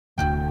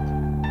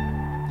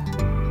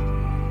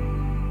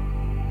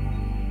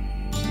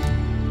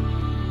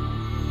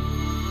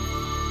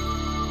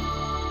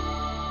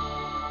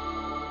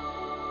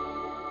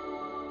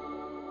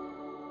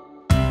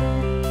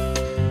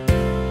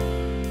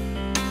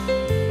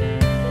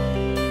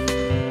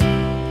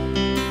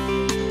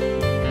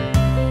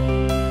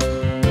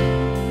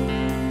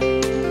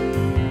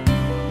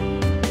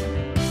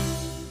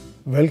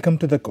Welcome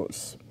to the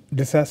course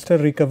Disaster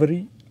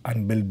Recovery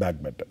and Build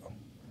Back Better.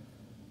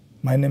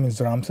 My name is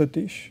Ram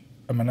Satish.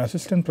 I'm an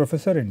assistant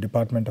professor in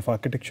Department of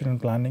Architecture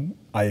and Planning,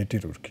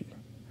 IIT Roorkee.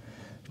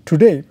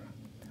 Today,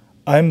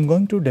 I am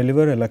going to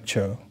deliver a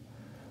lecture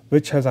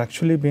which has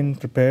actually been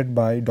prepared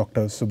by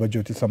Dr.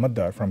 Subhajyoti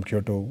Samaddar from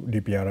Kyoto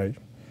DPRI,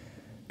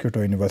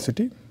 Kyoto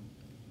University.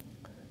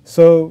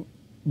 So,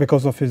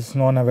 because of his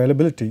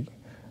non-availability,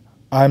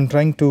 I am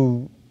trying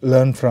to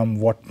learn from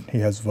what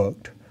he has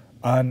worked,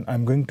 and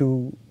I'm going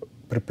to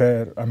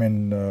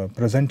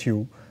present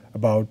you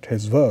about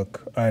his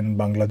work in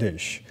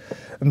Bangladesh,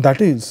 and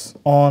that is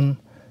on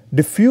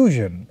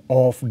diffusion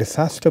of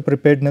disaster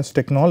preparedness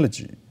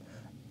technology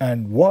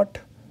and what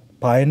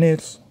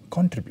pioneers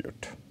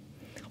contribute.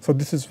 So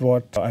this is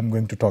what I'm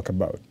going to talk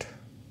about.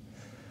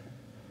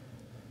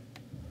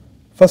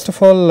 First of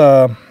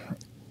all,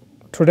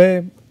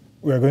 today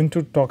we are going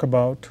to talk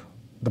about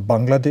the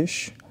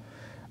Bangladesh,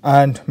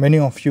 and many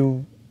of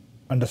you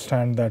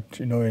understand that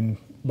in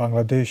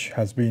Bangladesh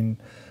has been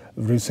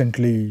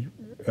recently,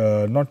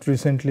 not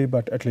recently,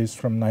 but at least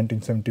from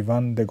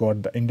 1971 they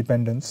got the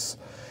independence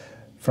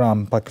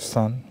from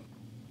Pakistan.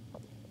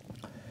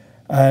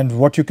 And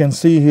what you can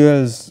see here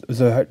is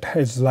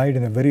lied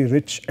in a very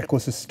rich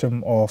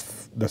ecosystem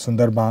of the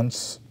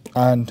Sundarbans,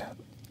 and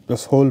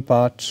this whole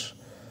part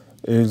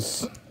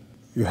is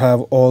you have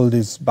all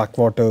these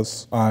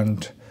backwaters,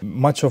 and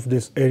much of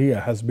this area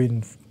has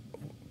been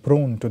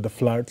prone to the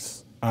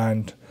floods,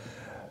 and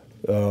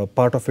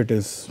part of it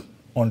is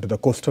onto the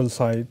coastal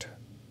side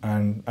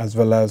and as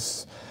well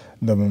as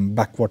the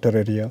backwater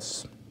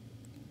areas.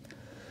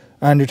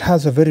 And it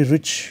has a very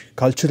rich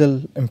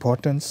cultural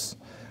importance.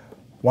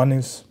 One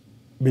is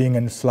being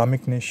an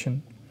Islamic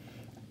nation,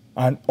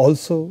 and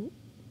also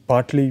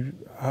partly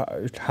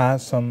it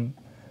has some,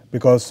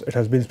 because it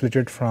has been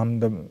splitted from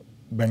the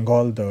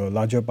Bengal, the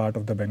larger part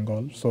of the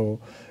Bengal,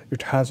 so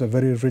it has a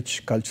very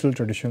rich cultural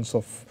traditions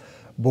of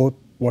both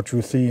what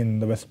you see in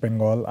the West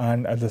Bengal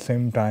and at the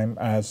same time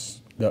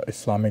as the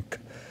Islamic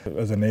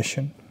as a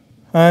nation.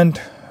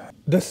 And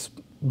this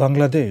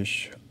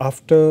Bangladesh,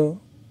 after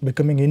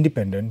becoming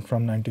independent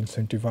from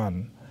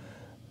 1971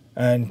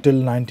 until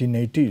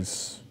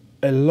 1980s,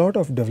 a lot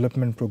of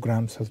development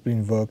programs has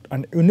been worked,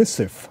 and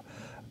UNICEF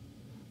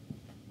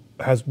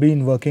has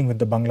been working with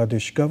the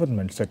Bangladesh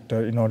government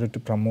sector in order to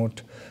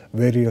promote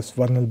various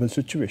vulnerable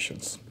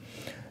situations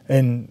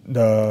in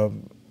the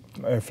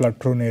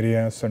flood-prone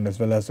areas and as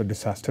well as the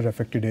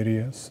disaster-affected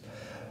areas.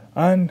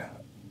 And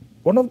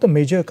one of the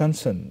major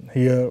concerns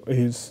here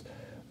is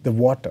the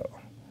water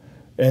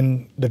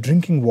and the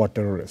drinking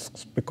water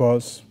risks,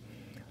 because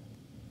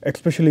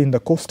especially in the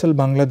coastal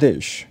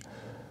Bangladesh,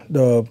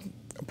 the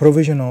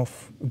provision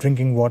of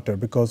drinking water,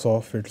 because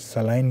of its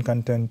saline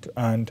content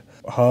and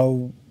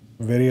how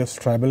various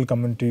tribal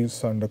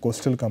communities and the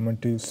coastal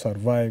communities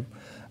survive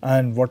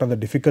and what are the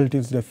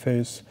difficulties they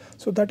face.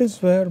 So that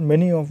is where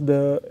many of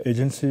the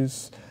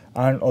agencies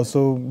and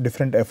also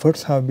different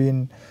efforts have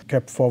been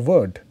kept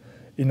forward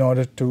in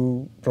order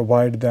to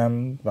provide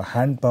them the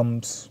hand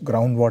pumps,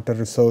 groundwater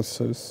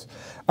resources,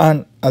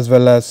 and as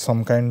well as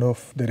some kind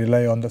of, they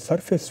rely on the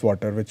surface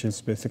water, which is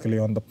basically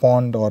on the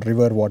pond or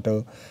river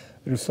water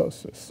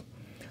resources.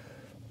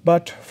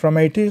 But from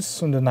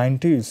 80s and the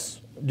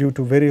 90s, due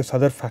to various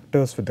other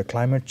factors with the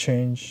climate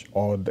change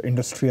or the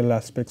industrial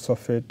aspects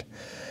of it,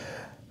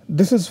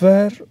 this is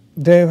where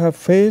they have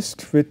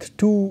faced with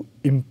two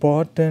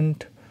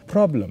important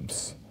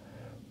problems.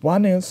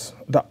 One is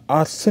the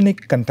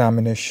arsenic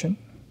contamination,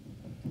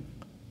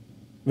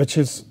 which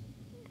is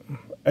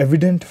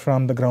evident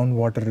from the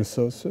groundwater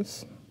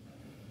resources,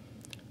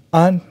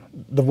 and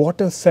the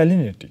water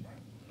salinity.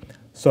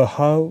 So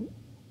how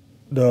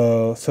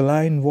the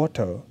saline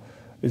water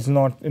is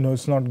not,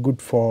 it's not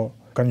good for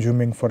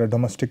consuming for a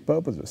domestic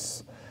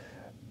purposes.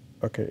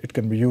 Okay, it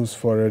can be used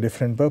for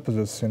different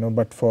purposes,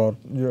 but for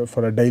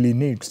a daily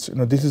needs,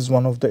 this is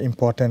one of the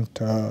important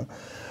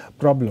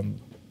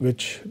problem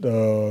which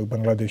the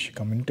Bangladeshi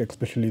community,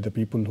 especially the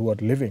people who are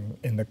living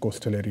in the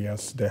coastal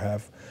areas, they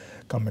have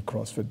come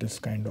across with this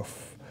kind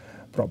of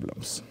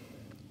problems.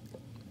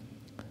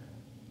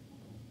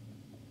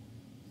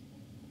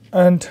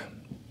 And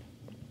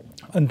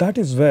that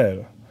is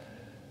where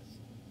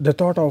the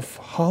thought of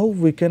how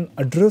we can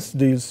address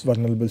these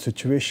vulnerable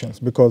situations,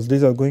 because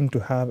these are going to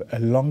have a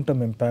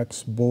long-term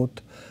impacts both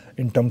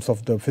in terms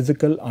of the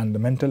physical and the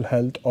mental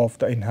health of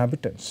the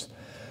inhabitants.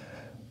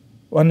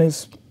 One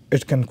is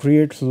it can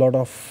create a lot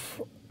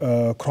of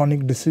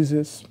chronic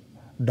diseases,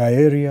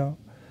 diarrhea,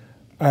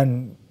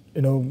 and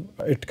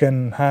it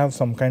can have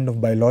some kind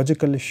of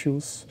biological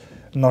issues,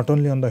 not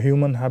only on the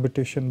human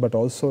habitation, but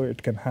also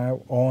it can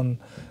have on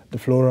the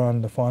flora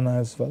and the fauna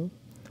as well.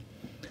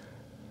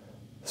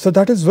 So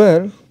that is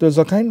where there's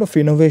a kind of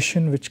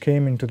innovation which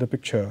came into the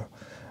picture,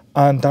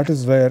 and that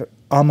is where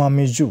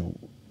Amamiju,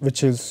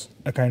 which is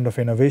a kind of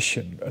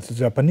innovation, it's a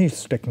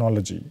Japanese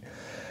technology.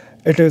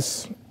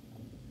 It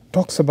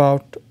talks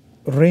about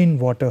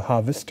rainwater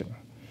harvesting.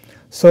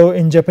 So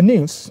in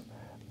Japanese,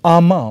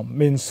 Ama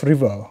means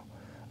river,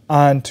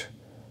 and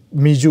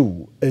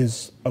Miju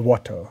is a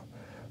water.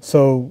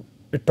 So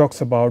it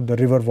talks about the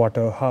river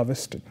water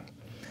harvesting.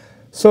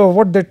 So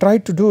what they try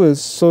to do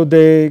is, so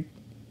they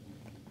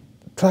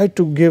try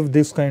to give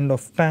this kind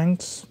of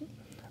tanks,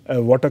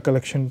 water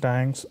collection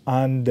tanks,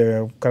 and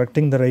they're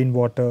collecting the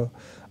rainwater,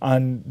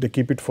 and they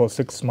keep it for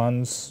 6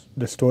 months,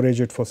 they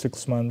storage it for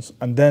 6 months,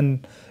 and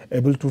then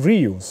able to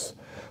reuse.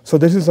 So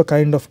this is a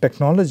kind of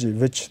technology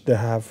which they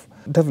have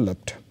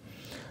developed.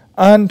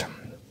 And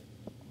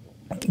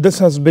this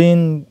has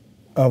been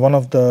one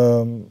of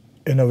the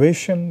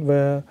innovation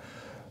where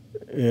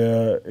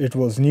it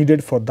was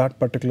needed for that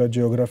particular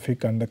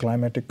geographic and the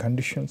climatic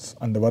conditions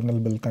and the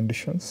vulnerable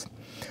conditions.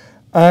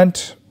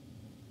 And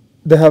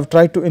they have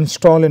tried to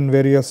install in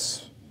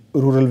various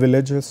rural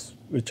villages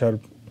which are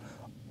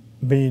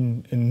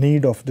being in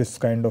need of this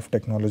kind of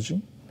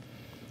technology.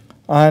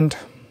 And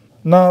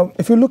now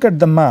if you look at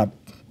the map,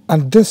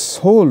 and this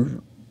whole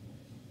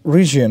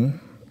region,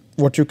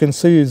 what you can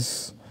see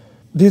is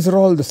these are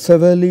all the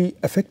severely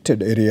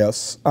affected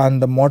areas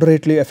and the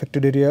moderately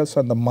affected areas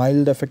and the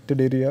mild affected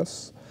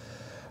areas.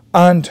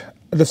 And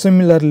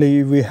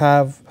similarly, we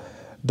have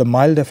the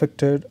mild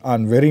affected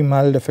and very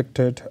mild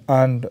affected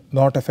and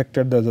not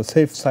affected. There's the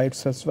safe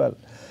sites as well.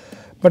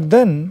 But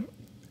then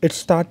it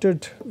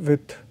started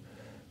with,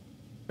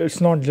 it's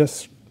not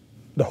just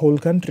the whole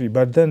country,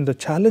 but then the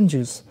challenge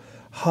is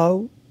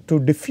how to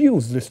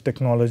diffuse this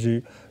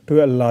technology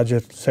to a larger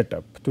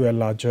setup, to a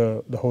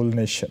larger, the whole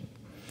nation.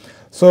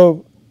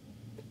 So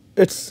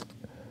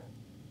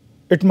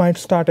it might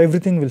start,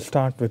 everything will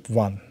start with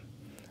one,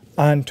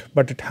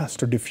 but it has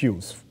to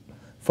diffuse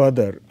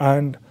further.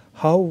 And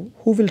who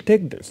will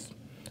take this?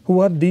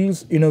 Who are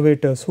these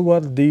innovators? Who are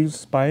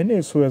these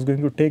pioneers who are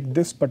going to take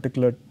this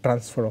particular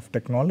transfer of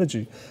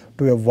technology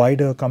to a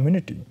wider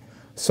community?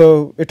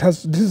 So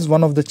this is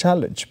one of the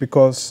challenge,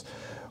 because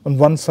on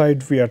one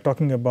side we are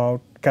talking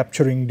about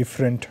capturing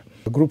different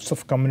groups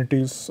of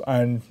communities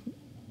and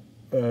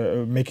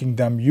making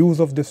them use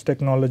of this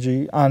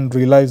technology and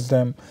realize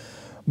them.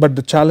 But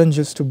the challenge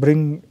is to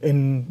bring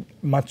in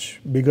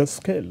much bigger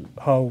scale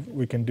how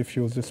we can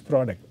diffuse this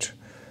product.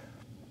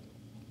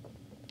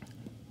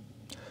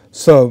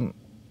 So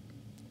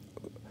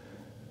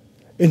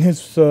in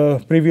his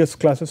previous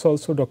classes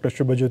also, Dr.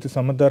 Shubhajyoti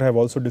Samadar have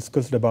also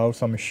discussed about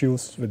some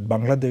issues with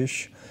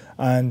Bangladesh,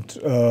 and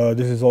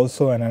this is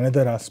also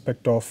another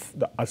aspect of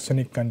the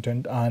arsenic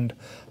content and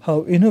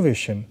how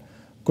innovation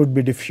could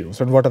be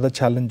diffused and what are the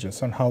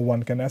challenges and how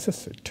one can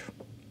assess it.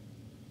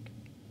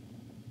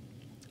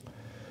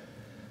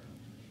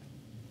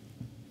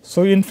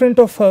 So in front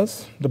of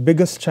us, the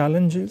biggest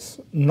challenge is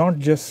not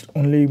just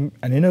only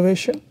an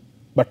innovation,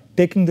 but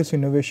taking this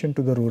innovation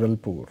to the rural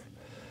poor,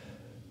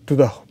 to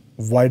the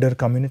wider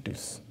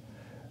communities.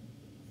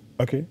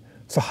 Okay,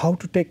 so how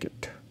to take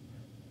it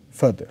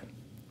further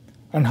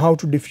and how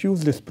to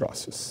diffuse this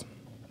process.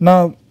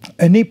 Now,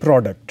 any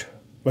product,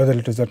 whether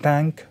it is a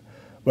tank,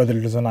 whether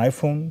it is an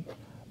iPhone,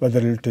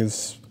 whether it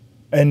is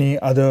any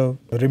other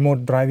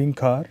remote driving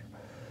car,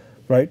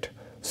 right?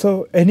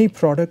 So any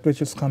product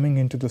which is coming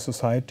into the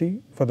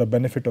society for the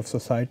benefit of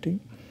society,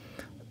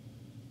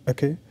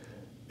 okay,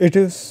 it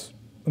is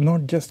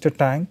not just a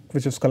tank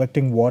which is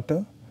collecting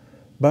water,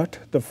 but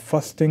the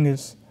first thing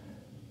is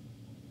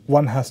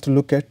one has to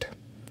look at,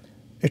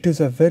 it is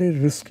a very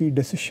risky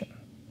decision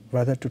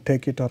whether to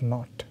take it or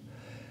not.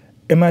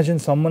 Imagine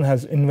someone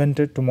has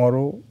invented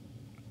tomorrow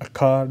a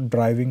car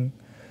driven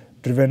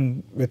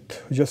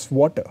with just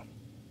water,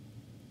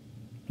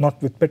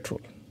 not with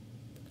petrol.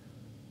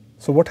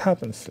 So what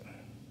happens then?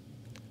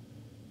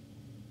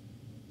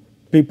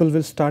 People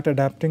will start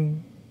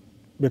adapting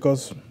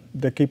because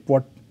they keep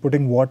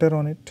putting water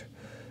on it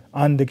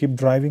and they keep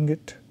driving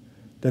it.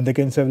 Then they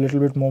can save a little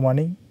bit more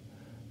money.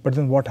 But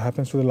then what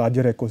happens to the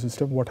larger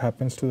ecosystem? What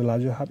happens to the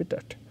larger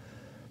habitat?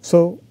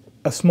 So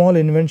a small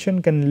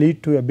invention can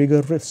lead to a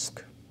bigger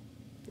risk.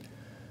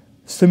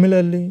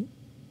 Similarly,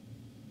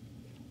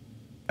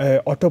 an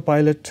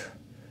autopilot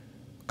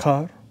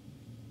car,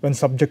 when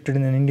subjected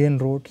in an Indian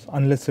roads,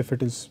 unless if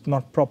it is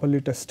not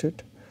properly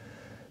tested.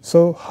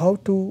 So how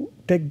to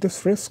take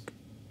this risk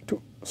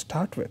to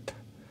start with?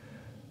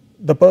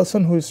 The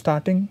person who is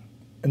starting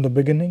in the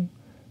beginning,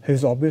 he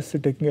is obviously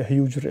taking a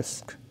huge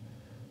risk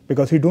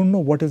because he don't know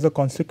what is the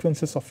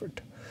consequences of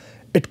it.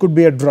 It could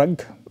be a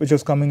drug which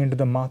is coming into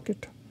the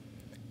market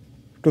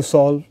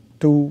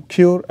to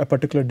cure a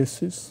particular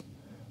disease,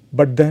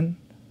 but then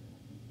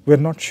we're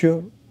not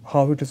sure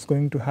how it is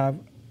going to have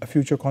a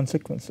future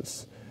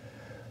consequences.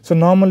 So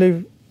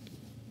normally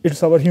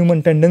it's our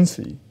human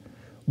tendency.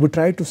 We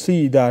try to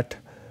see that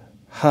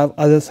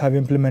others have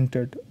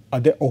implemented, are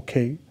they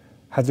okay,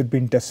 has it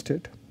been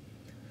tested?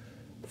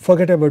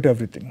 Forget about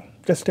everything,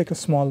 just take a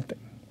small thing.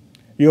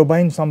 You're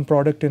buying some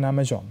product in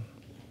Amazon.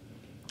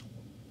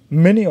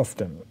 Many of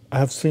them I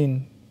have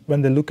seen,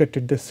 when they look at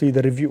it, they see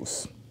the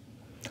reviews.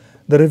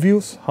 The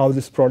reviews, how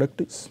this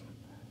product is.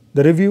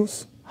 The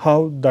reviews,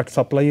 how that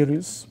supplier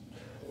is.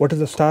 What is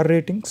the star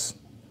ratings?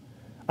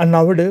 And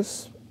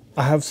nowadays,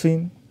 I have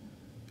seen,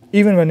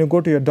 even when you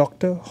go to your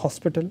doctor,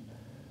 hospital,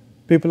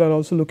 people are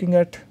also looking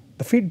at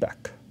the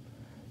feedback,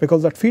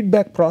 because that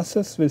feedback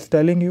process is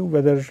telling you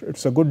whether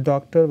it's a good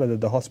doctor, whether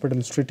the hospital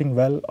is treating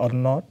well or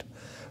not.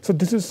 So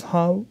this is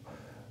how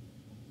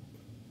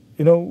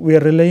we are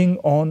relying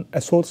on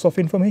a source of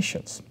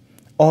informations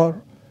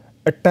or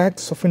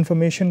attacks of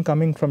information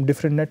coming from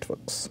different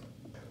networks.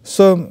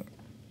 So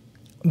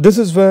this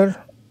is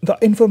where the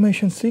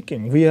information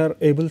seeking, we are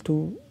able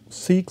to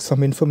seek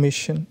some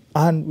information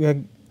and we are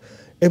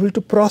able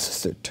to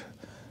process it,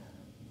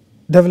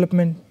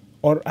 development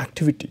or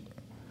activity.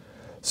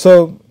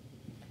 So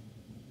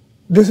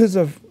this is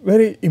a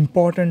very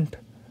important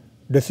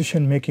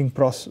decision making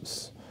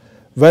process,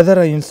 whether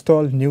I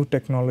install new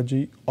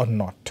technology or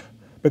not,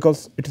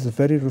 because it is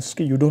very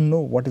risky. You don't know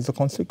what is the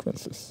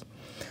consequences.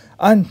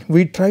 And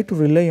we try to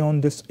rely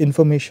on this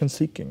information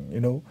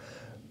seeking,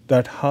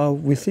 that how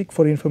we seek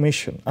for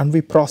information and we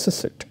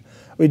process it,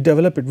 we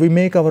develop it, we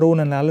make our own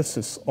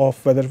analysis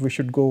of whether we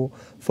should go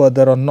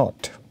further or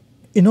not.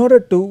 In order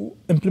to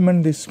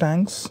implement these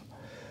tanks,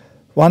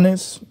 one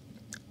is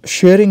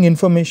sharing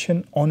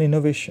information on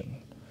innovation,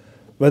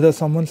 whether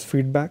someone's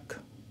feedback,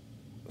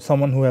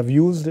 someone who have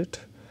used it,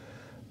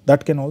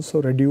 that can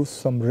also reduce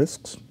some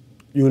risks.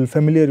 You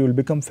will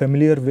become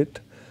familiar with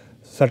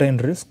certain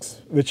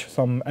risks which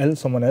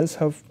someone else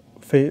have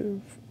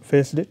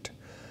faced it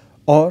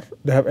or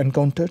they have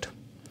encountered.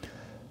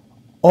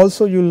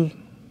 Also you'll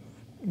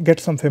get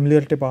some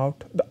familiarity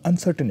about the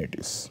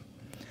uncertainties.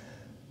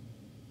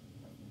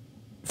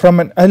 From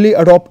an early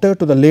adopter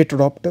to the late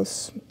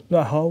adopters,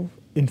 how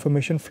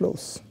information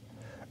flows.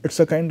 It's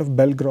a kind of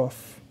bell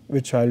graph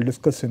which I'll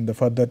discuss in the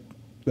further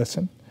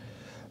lesson,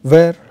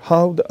 where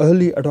how the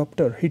early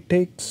adopter, he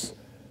takes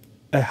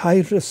a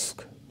high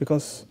risk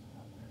because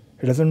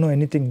he doesn't know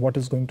anything what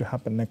is going to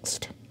happen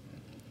next.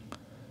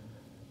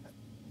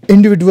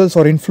 Individuals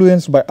are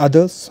influenced by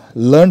others,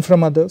 learn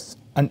from others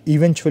and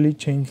eventually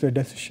change their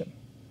decision.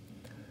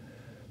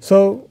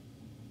 So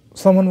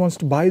someone wants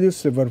to buy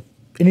this, they were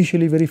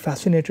initially very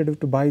fascinated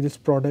to buy this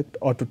product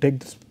or to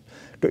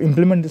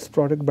implement this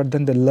product, but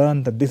then they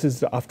learn that this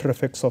is the after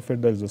effects of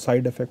it, there is the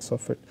side effects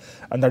of it,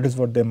 and that is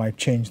what they might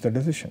change their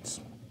decisions.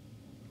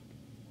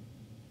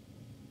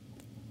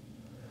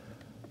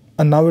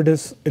 And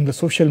nowadays in the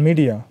social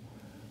media,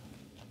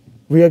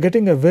 we are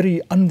getting a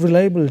very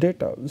unreliable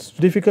data. It's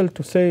difficult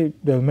to say,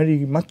 there are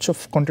very much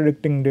of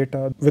contradicting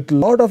data. With a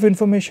lot of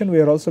information, we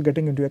are also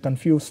getting into a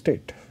confused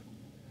state.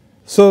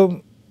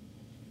 So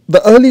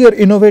the earlier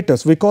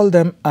innovators, we call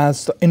them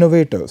as the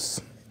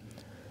innovators,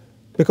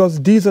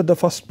 because these are the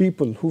first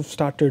people who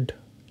started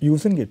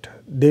using it.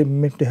 They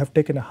have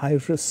taken a high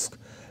risk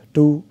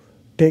to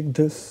take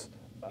this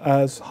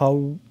as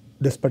how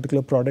this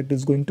particular product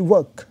is going to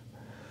work.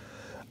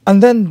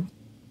 And then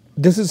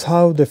this is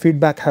how the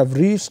feedback have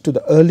reached to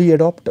the early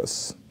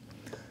adopters.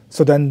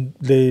 So then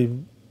the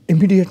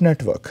immediate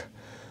network,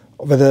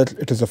 whether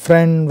it is a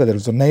friend, whether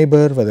it's a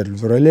neighbor, whether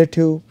it's a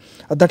relative,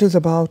 that is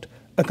about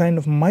a kind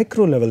of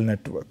micro level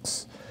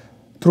networks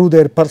through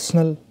their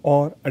personal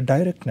or a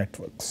direct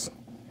networks.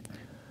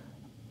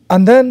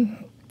 And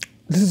then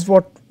this is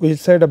what we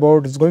said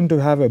about, it's going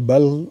to have a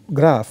bell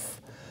graph.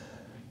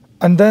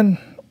 And then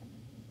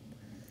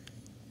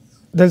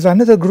there's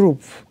another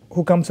group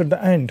who comes at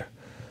the end.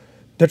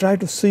 They try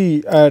to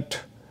see at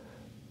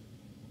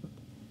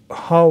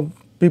how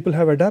people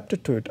have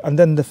adapted to it, and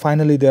then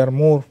finally they are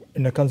more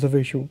in a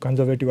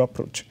conservative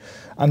approach.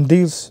 And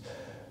these,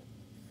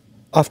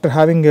 after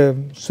having a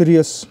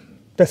serious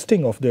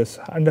testing of this,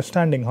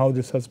 understanding how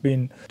this has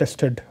been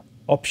tested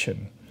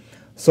option,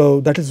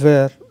 so that is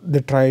where they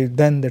try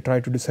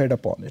to decide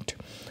upon it.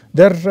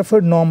 They are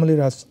referred normally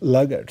as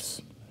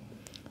laggards,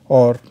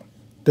 or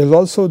there's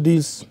also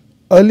these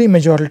early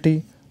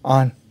majority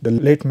and the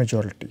late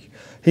majority.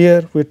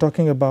 Here we're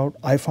talking about,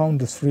 I found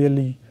this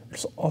really,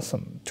 it's an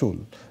awesome tool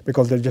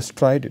because they just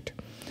tried it.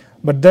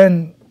 But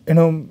then,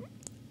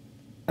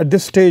 at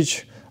this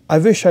stage, I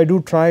wish I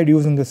tried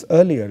using this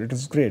earlier, it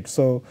is great.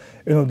 So,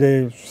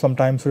 they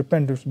sometimes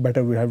repent, it's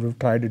better we have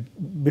tried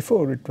it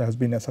before it has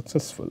been as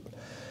successful.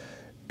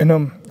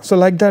 So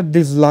like that,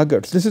 these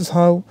laggards, this is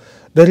how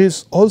there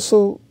is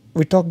also,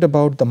 we talked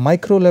about the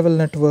micro level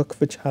network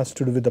which has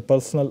to do with the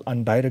personal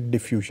and direct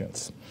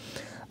diffusions.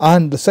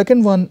 And the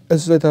second one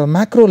is with the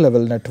macro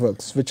level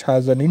networks, which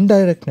has an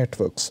indirect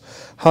networks,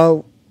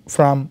 how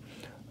from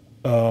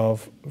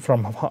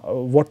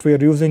what we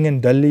are using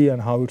in Delhi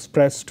and how it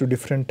spreads to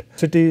different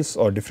cities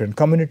or different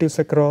communities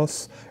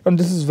across. And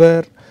this is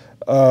where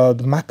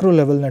the macro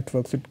level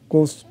networks, it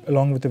goes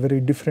along with a very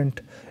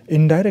different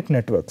indirect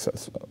networks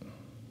as well.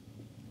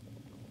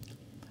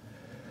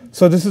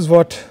 So this is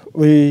what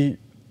we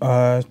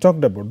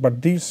talked about,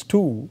 but these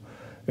two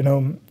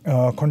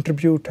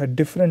contribute at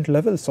different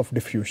levels of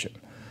diffusion.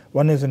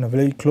 One is in a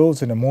very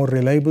close, in a more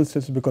reliable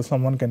system because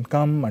someone can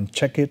come and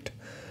check it.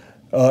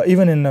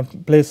 Even in a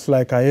place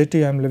like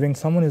IIT I'm living,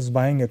 someone is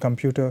buying a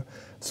computer,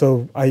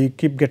 so I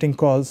keep getting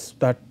calls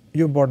that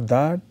you bought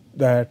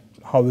that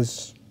how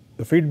is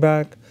the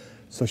feedback,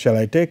 So shall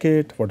I take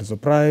it? What is the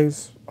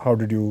price?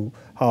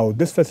 How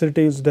this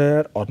facility is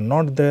there or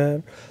not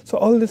there? So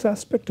all this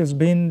aspect is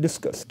being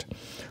discussed.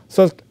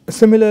 So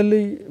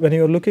similarly, when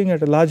you are looking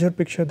at a larger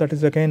picture, that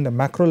is again the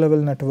macro level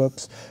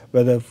networks,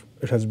 whether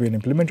it has been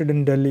implemented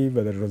in Delhi,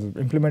 whether it was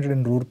implemented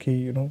in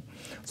Roorkee,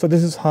 So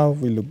this is how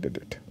we looked at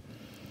it.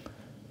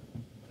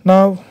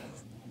 Now,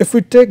 if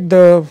we take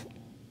the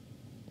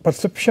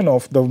perception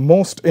of the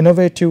most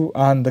innovative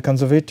and the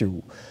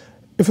conservative,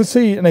 if you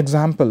see an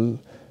example,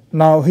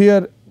 now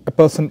here a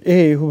person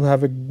A who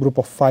have a group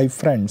of 5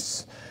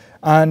 friends,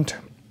 and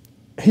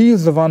he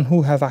is the one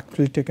who has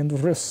actually taken the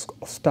risk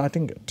of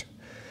starting it.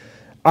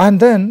 And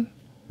then,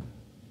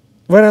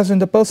 whereas in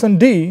the person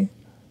D,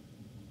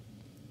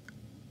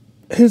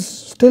 he's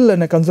still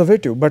in a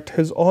conservative, but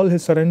all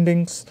his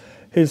surroundings,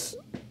 he's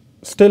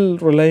still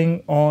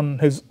relying on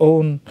his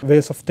own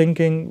ways of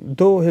thinking.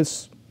 Though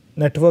his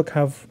network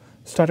have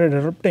started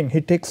erupting,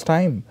 he takes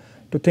time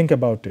to think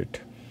about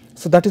it.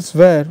 So that is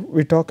where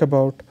we talk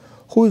about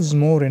who is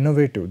more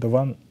innovative, the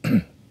one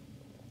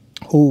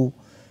who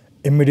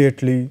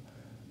immediately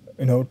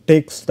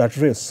takes that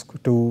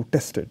risk to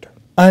test it.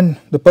 And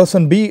the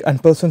person B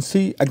and person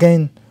C,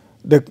 again,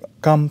 there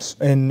comes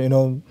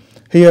in,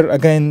 here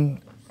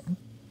again,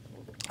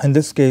 in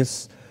this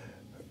case,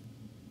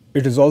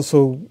 it is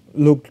also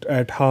looked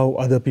at how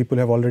other people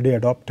have already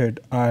adopted,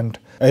 and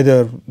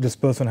either this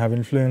person have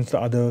influenced the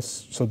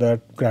others, so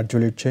that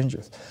gradually it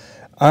changes.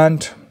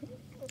 And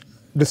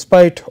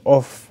despite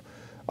of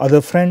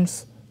other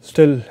friends,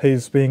 still he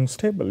is being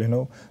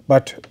stable,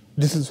 but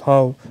this is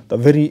how the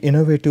very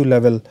innovative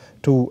level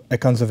to a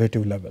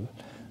conservative level.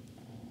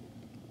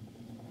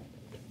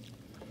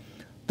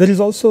 There is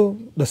also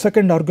the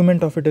second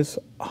argument of it is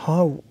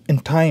how in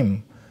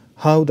time,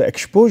 how the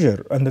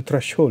exposure and the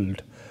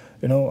threshold,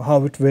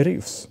 how it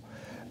varies.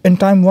 In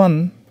time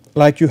 1,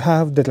 like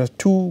there are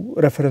 2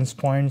 reference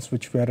points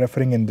which we are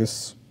referring in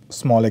this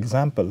small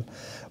example.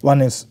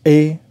 One is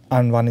A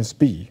and one is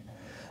B.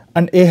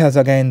 And A has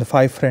again the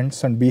 5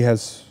 friends and B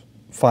has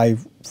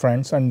 5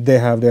 friends, and they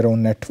have their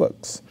own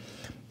networks.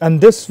 And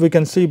this we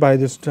can see by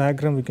this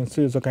diagram, we can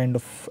see is a kind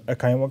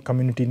of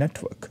community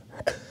network.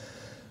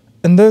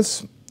 In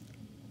this,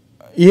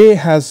 A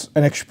has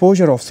an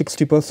exposure of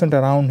 60%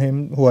 around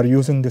him who are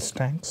using these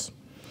tanks,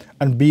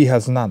 and B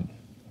has none.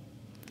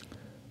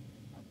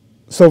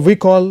 So we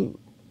call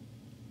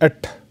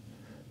at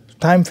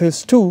time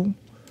phase 2,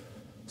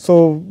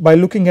 so by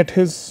looking at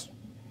his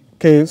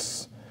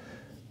case,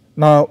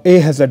 now A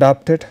has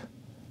adopted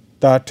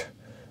that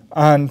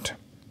and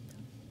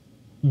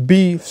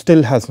B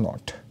still has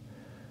not.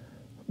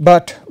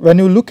 But when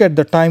you look at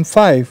the time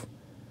 5,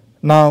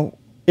 now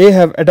A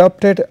have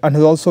adopted and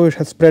also it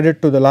has spread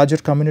it to the larger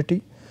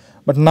community,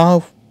 but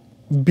now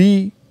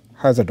B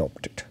has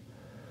adopted.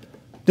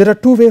 There are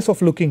 2 ways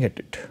of looking at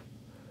it.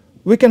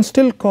 We can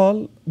still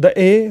call the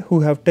A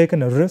who have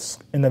taken a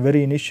risk in a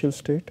very initial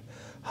state,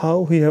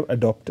 how he have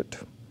adopted.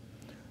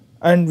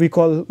 And we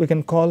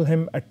can call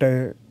him at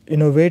a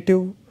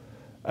innovative,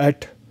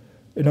 at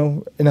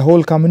in a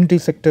whole community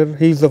sector,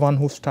 he is the one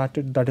who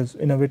started, that is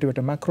innovative at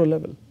a macro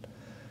level.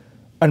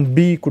 And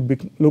B could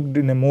be looked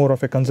in a more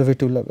of a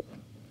conservative level.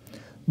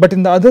 But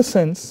in the other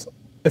sense,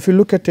 if you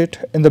look at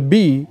it in the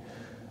B,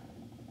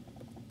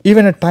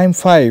 even at time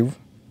 5,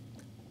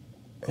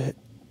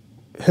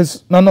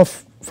 none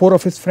of 4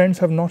 of his friends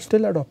have not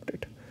still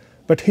adopted,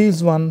 but he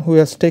is one who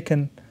has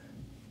taken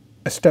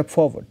a step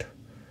forward.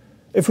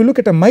 If you look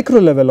at a micro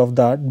level of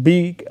that,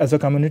 B as a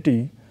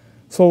community,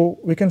 so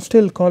we can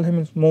still call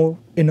him more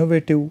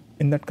innovative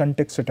in that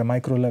context at a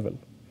micro level.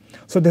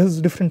 So there is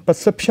different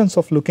perceptions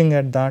of looking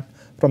at that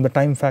from the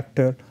time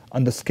factor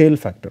and the scale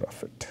factor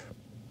of it.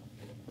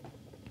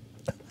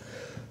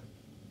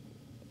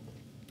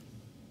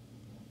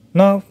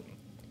 Now,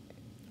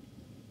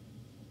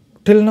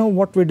 till now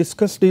what we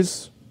discussed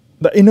is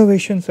the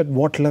innovations at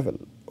what level,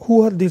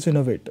 who are these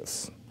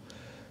innovators,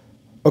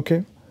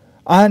 okay,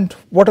 and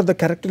what are the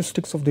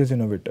characteristics of these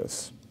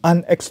innovators,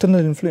 and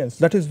external influence.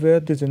 That is where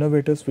these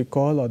innovators we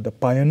call are the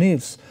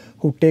pioneers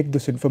who take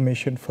this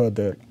information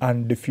further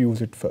and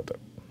diffuse it further.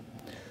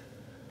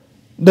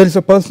 There is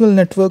a personal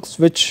networks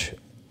which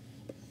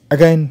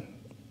again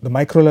the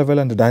micro level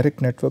and the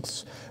direct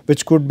networks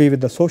which could be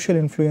with the social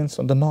influence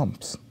on the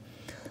norms.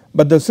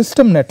 But the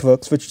system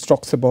networks which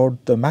talks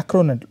about the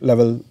macro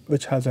level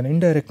which has an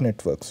indirect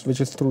networks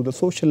which is through the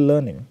social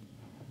learning.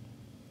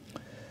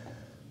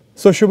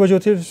 So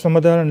Shubhajyoti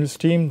Samadar and his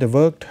team, they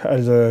worked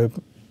as a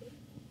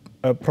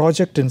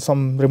project in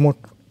some remote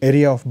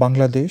area of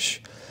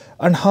Bangladesh,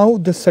 and how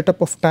this setup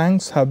of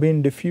tanks have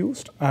been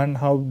diffused and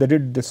how they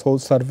did this whole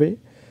survey.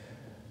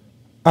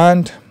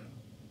 And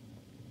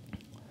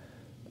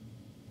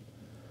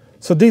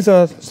so these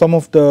are some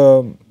of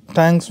the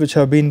tanks which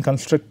have been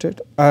constructed,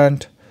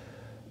 and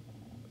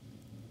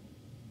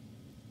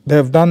they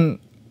have done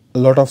a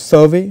lot of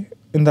survey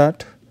in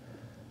that.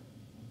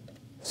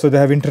 So they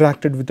have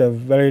interacted with a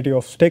variety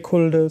of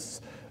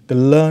stakeholders, they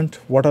learnt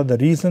what are the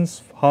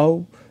reasons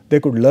how they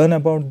could learn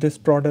about this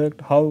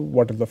product,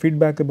 what is the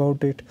feedback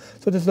about it.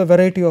 So there's a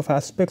variety of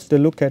aspects they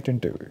look at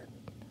into it.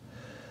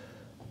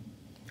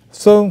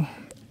 So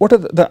what are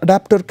the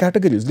adapter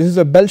categories? This is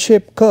a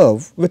bell-shaped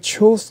curve which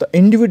shows the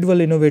individual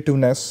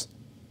innovativeness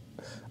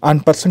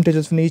and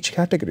percentages in each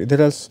category.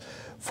 There are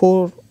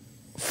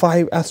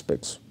 5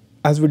 aspects.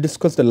 As we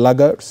discussed, the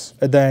laggards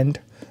at the end,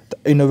 the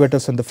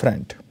innovators in the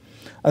front.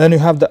 And then you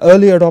have the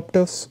early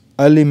adopters,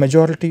 early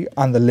majority,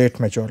 and the late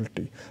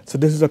majority. So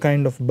this is a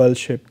kind of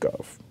bell-shaped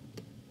curve.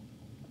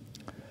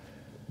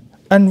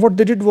 And what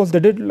they did was they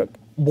did like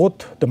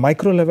both the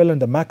micro level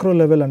and the macro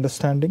level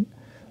understanding,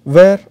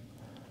 where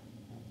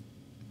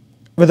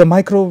with the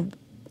micro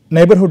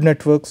neighborhood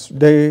networks,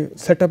 they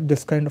set up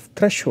this kind of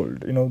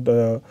threshold,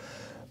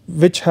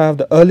 which have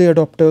the early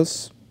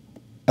adopters,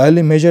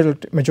 early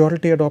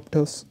majority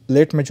adopters,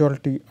 late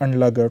majority, and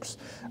laggards.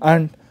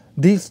 And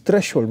these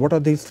threshold, what are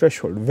these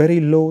threshold?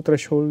 Very low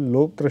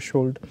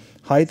threshold,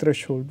 high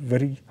threshold,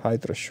 very high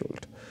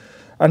threshold.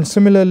 And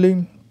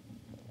similarly,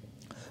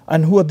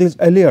 and who are these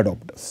early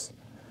adopters?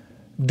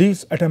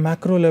 These at a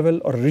macro level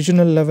or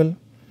regional level,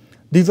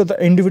 these are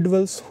the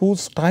individuals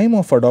whose time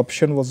of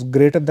adoption was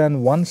greater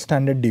than 1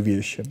 standard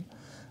deviation,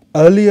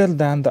 earlier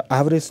than the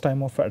average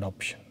time of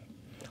adoption.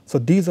 So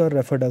these are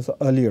referred as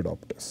early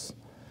adopters.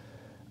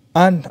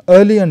 And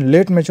early and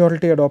late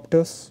majority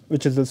adopters,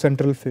 which is the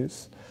central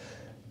phase,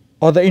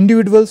 are the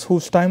individuals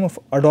whose time of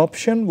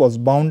adoption was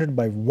bounded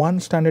by 1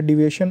 standard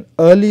deviation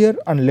earlier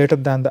and later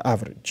than the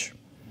average.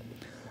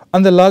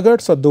 And the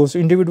laggards are those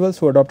individuals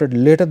who adopted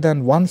later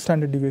than 1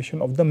 standard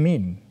deviation of the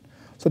mean.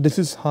 So this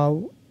is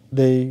how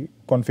they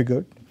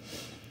configured.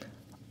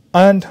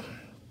 And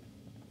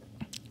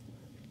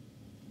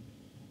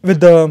with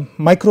the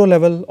micro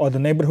level or the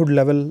neighborhood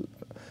level,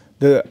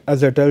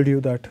 as I told you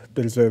that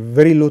there is a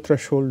very low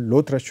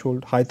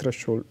threshold, high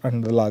threshold,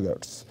 and the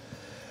laggards.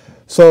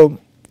 So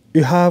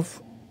you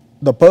have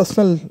the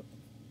personal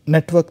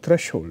network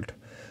threshold,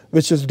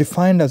 which is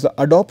defined as the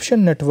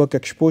adoption network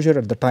exposure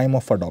at the time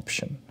of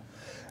adoption.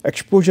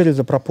 Exposure is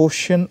a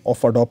proportion of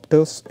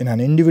adopters in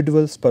an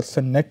individual's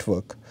person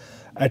network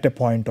at a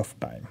point of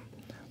time.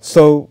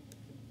 So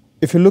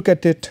if you look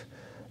at it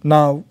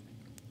now,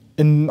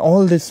 in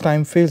all these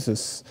time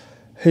phases,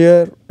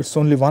 here it's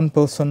only 1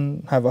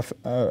 person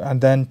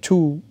and then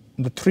 2,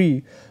 the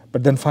 3,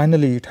 but then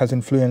finally it has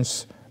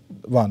influence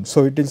 1.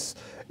 So it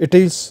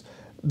is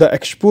the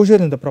exposure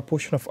in the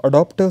proportion of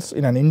adopters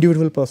in an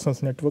individual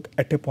person's network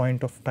at a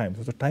point of time.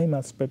 So the time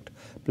aspect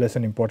plays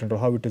an important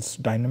role, how it is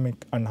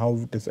dynamic and how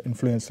it is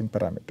influencing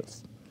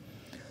parameters.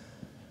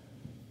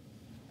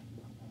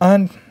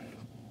 And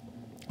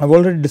I've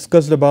already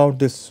discussed about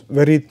this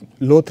very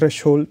low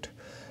threshold.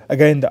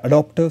 Again, the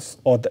adopters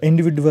or the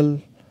individual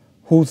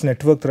whose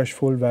network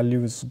threshold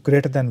value is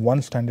greater than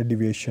 1 standard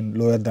deviation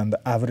lower than the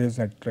average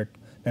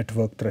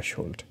network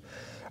threshold.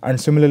 And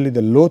similarly,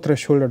 the low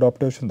threshold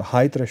adopters and the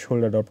high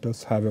threshold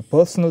adopters have a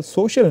personal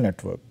social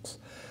networks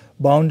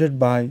bounded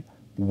by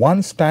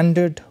 1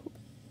 standard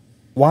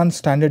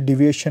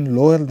deviation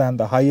lower than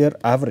the higher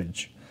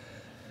average.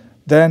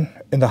 Then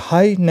in the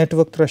high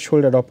network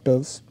threshold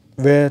adopters,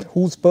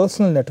 whose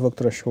personal network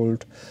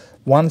threshold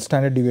 1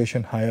 standard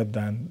deviation higher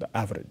than the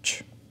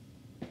average.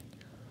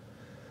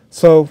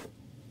 So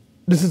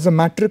this is a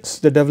matrix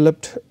they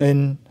developed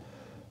in,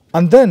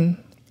 and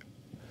then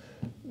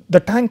the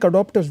tank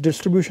adopters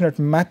distribution at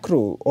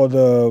macro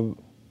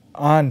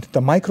and the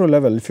micro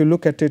level. If you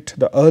look at it,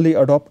 the early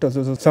adopters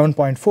is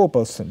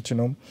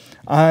 7.4%,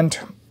 and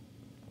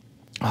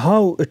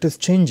how it is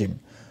changing,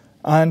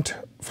 and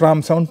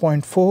from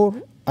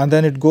 7.4 and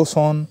then it goes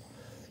on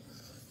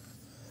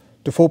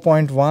to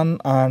 4.1,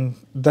 and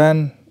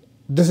then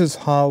this is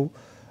how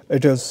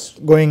it is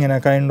going in a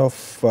kind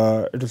of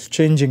it is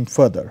changing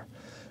further,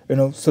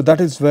 So that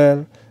is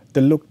where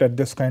they looked at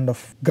this kind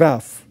of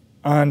graph.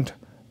 And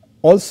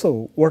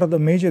also,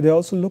 they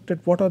also looked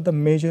at what are the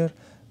major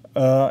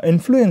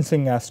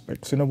influencing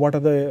aspects, what are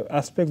the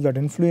aspects that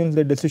influence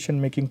the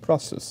decision-making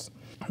process.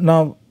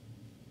 Now,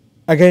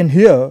 again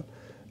here,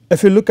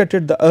 if you look at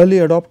it, the early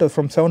adopter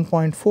from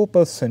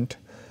 7.4%,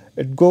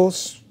 it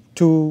goes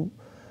to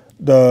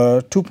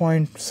the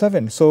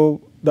 2.7.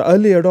 So the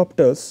early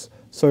adopters,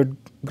 so it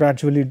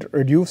gradually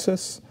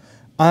reduces,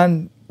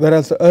 and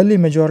whereas the early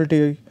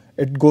majority,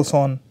 it goes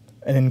on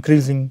an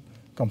increasing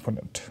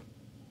component.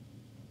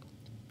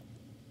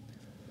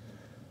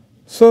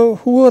 So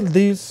who are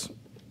these?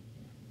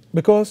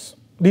 Because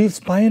these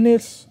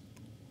pioneers,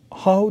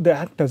 how they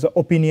act as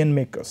opinion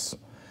makers,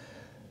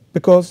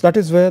 because that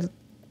is where,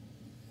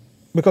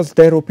 because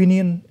their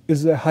opinion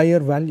is a higher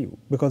value,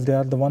 because they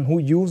are the one who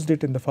used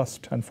it in the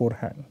first and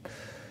forehand.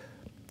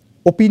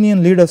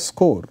 Opinion leaders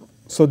score.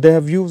 So they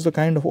have used a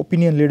kind of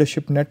opinion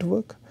leadership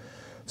network.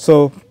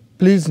 So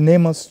please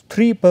name us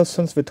 3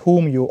 persons with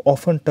whom you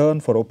often turn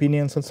for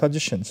opinions and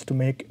suggestions to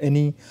make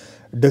any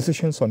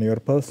decisions on your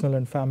personal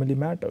and family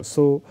matters.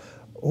 So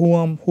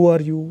who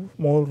are you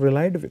more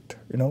relied with,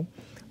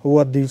 who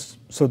are these?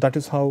 So that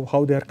is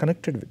how they are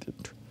connected with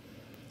it.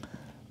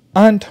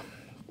 And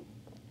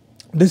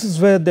this is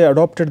where they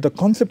adopted the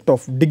concept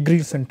of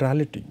degree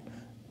centrality.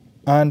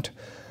 And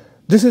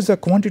this is a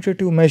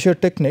quantitative measure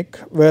technique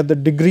where the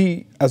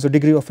degree as a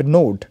degree of a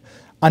node,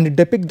 and it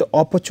depicts the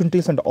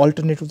opportunities and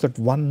alternatives that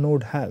one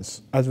node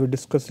has, as we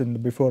discussed in the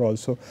before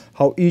also,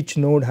 how each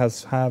node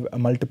have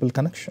multiple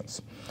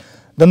connections.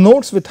 The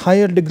nodes with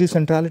higher degree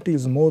centrality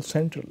is more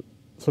central.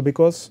 So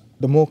because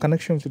the more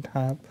connections it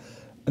have,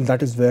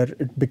 that is where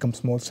it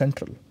becomes more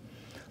central.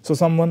 So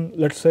someone,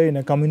 let's say in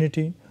a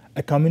community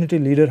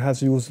leader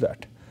has used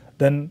that,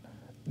 then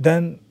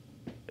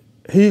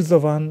he is the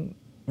one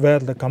where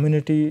the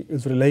community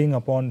is relying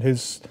upon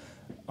his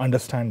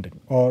understanding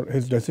or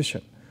his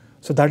decision.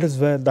 So that is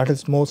where that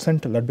is more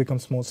central, that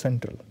becomes more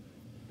central.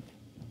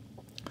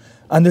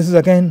 And this is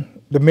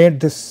again, they made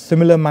this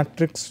similar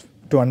matrix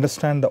to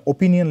understand the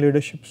opinion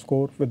leadership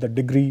score with the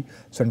degree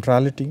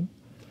centrality,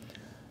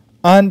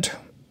 and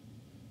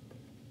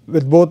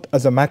with both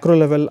as a macro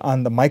level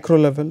and the micro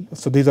level.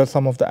 So these are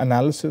some of the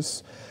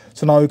analysis.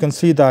 So now you can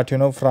see that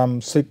from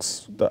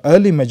 6, the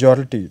early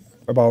majority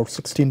about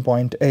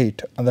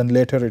 16.8, and then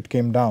later it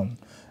came down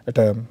at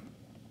a.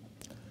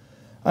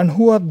 And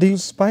who are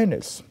these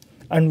pioneers?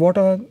 And what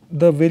are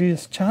the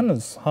various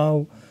channels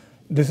how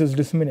this is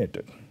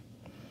disseminated?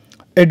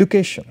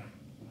 Education.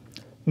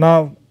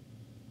 Now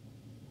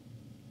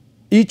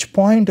each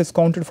point is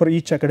counted for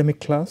each academic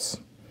class,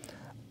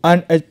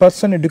 and a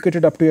person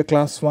educated up to a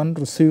class 1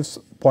 receives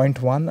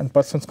 0.1, and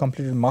persons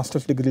completed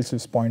master's degree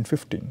receives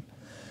 0.15.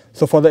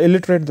 So for the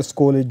illiterate the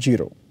score is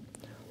 0.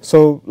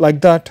 So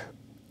like that,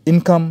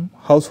 income,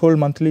 household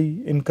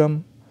monthly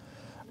income,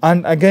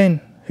 and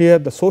again here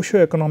the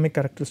socio-economic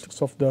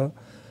characteristics of the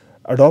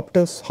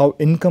adopters, how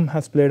income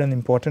has played an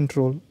important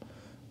role,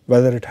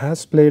 whether it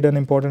has played an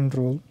important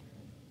role,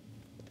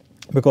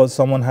 because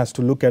someone has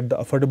to look at the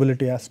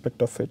affordability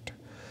aspect of it.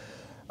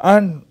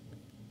 And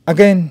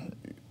again,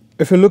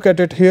 if you look at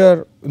it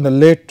here in the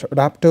late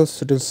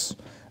adapters, it is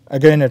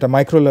again at a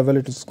micro level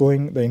it is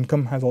going, the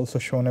income has also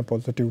shown a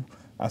positive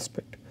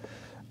aspect.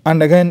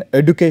 And again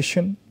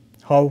education,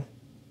 how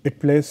it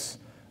plays,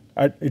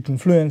 it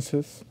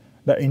influences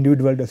the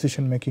individual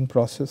decision making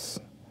process.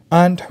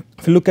 And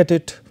if you look at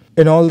it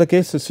in all the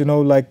cases,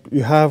 like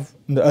you have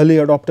in the early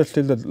adopter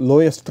stage, the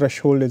lowest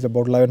threshold is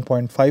about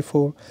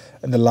 11.54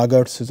 and the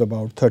laggards is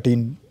about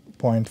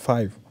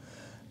 13.5.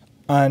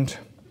 And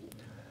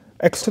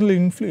external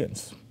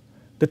influence,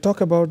 they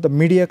talk about the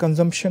media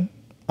consumption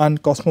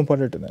and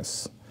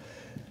cosmopolitanness.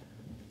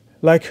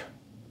 Like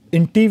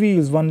in TV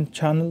is one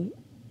channel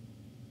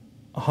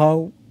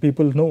how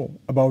people know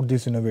about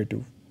this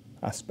innovative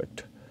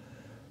aspect.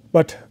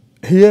 But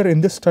here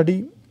in this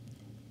study,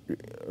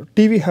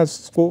 TV has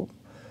scope.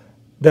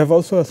 They have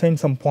also assigned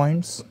some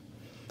points.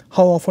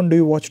 How often do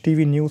you watch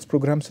TV news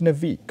programs in a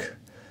week?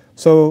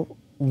 So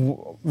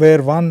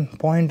where 1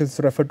 point is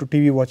referred to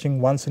TV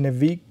watching once in a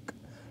week,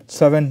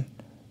 7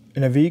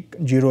 in a week,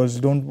 0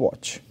 is don't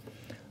watch.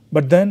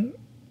 But then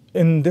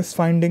in this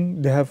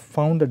finding, they have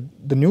found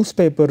that the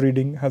newspaper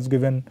reading has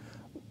given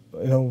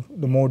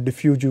the more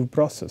diffusive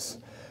process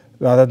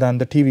rather than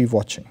the TV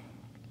watching.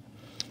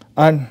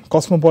 And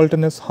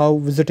cosmopolitanness, how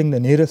visiting the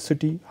nearest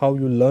city, how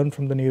you learn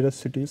from the nearest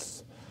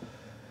cities.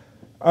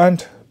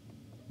 And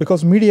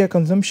because media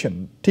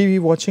consumption, TV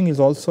watching is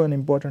also an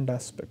important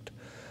aspect.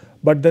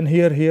 But then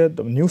here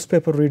the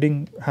newspaper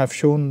reading have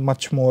shown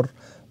much more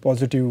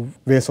positive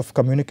ways of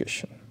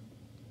communication.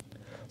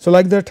 So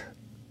like that,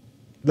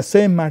 the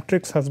same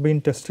matrix has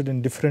been tested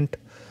in different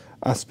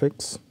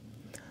aspects.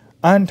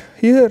 And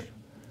here,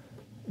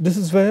 this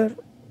is where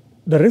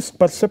the risk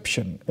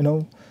perception,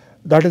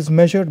 that is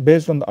measured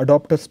based on the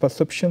adopter's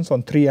perceptions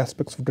on 3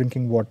 aspects of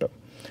drinking water.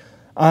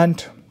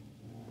 And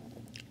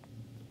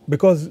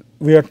because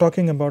we are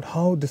talking about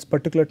how this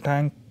particular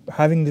tank,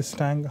 having this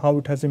tank, how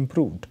it has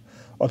improved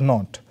or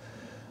not.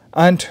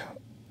 And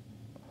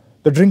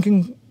the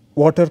drinking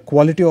water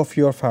quality of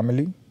your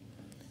family,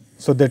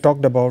 so they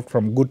talked about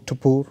from good to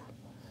poor,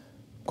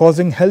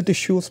 causing health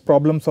issues,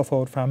 problems of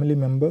our family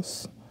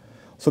members.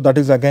 So that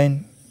is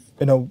again,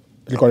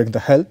 regarding the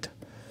health,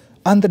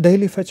 and the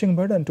daily fetching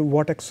burden, to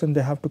what extent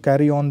they have to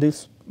carry on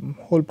this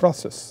whole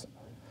process.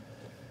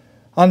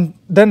 And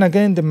then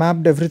again they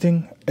mapped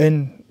everything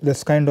in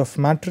this kind of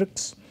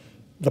matrix.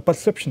 The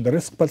perception, the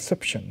risk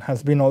perception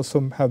has been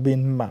also have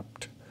been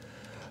mapped.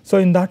 So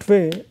in that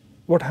way,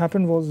 what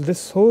happened was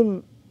this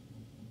whole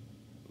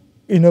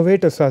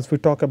innovators, as we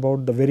talk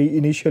about the very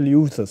initial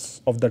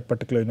users of that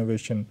particular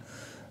innovation,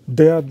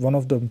 they are one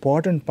of the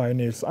important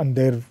pioneers, and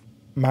there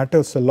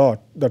matters a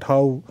lot that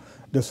how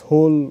this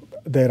whole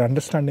their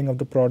understanding of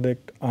the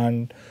product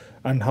and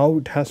how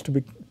it has to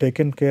be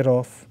taken care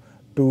of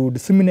to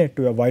disseminate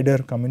to a wider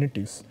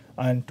communities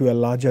and to a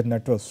larger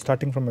network,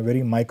 starting from a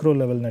very micro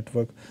level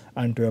network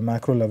and to a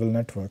macro level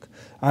network.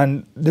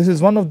 And this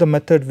is one of the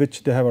methods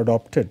which they have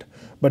adopted,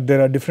 but there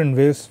are different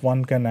ways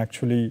one can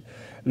actually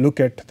look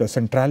at the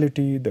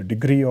centrality, the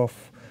degree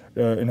of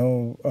and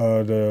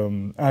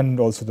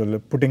also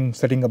the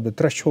setting up the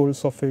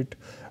thresholds of it,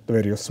 the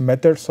various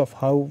methods of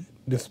how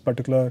this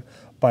particular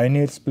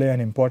pioneers play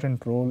an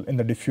important role in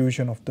the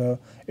diffusion of the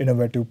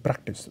innovative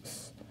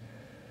practices.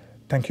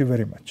 Thank you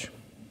very much.